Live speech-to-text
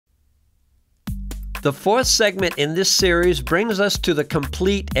The fourth segment in this series brings us to the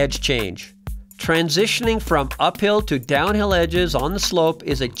complete edge change. Transitioning from uphill to downhill edges on the slope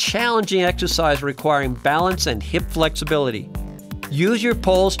is a challenging exercise requiring balance and hip flexibility. Use your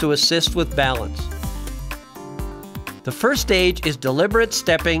poles to assist with balance. The first stage is deliberate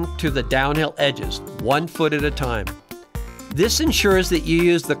stepping to the downhill edges, 1 foot at a time. This ensures that you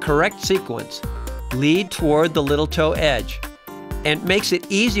use the correct sequence, lead toward the little toe edge, and makes it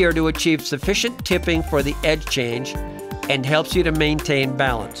easier to achieve sufficient tipping for the edge change and helps you to maintain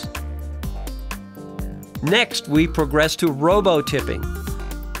balance. Next, we progress to robo-tipping.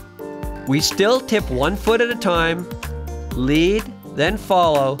 We still tip 1 foot at a time, lead, then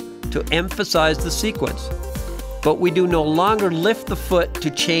follow to emphasize the sequence. But we do no longer lift the foot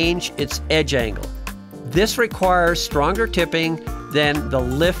to change its edge angle. This requires stronger tipping than the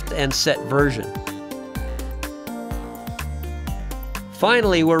lift and set version.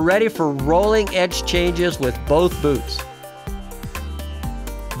 Finally, we're ready for rolling edge changes with both boots.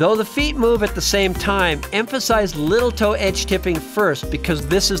 Though the feet move at the same time, emphasize little toe edge tipping first because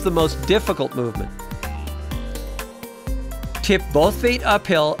this is the most difficult movement. Tip both feet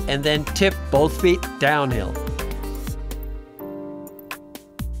uphill and then tip both feet downhill.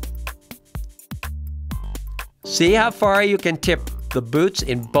 See how far you can tip the boots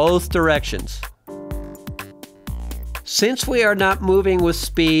in both directions. Since we are not moving with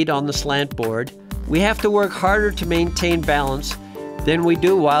speed on the slant board, we have to work harder to maintain balance than we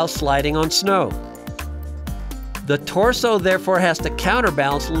do while sliding on snow. The torso therefore has to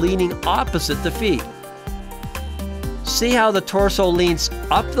counterbalance leaning opposite the feet. See how the torso leans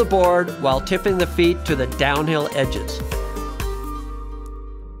up the board while tipping the feet to the downhill edges.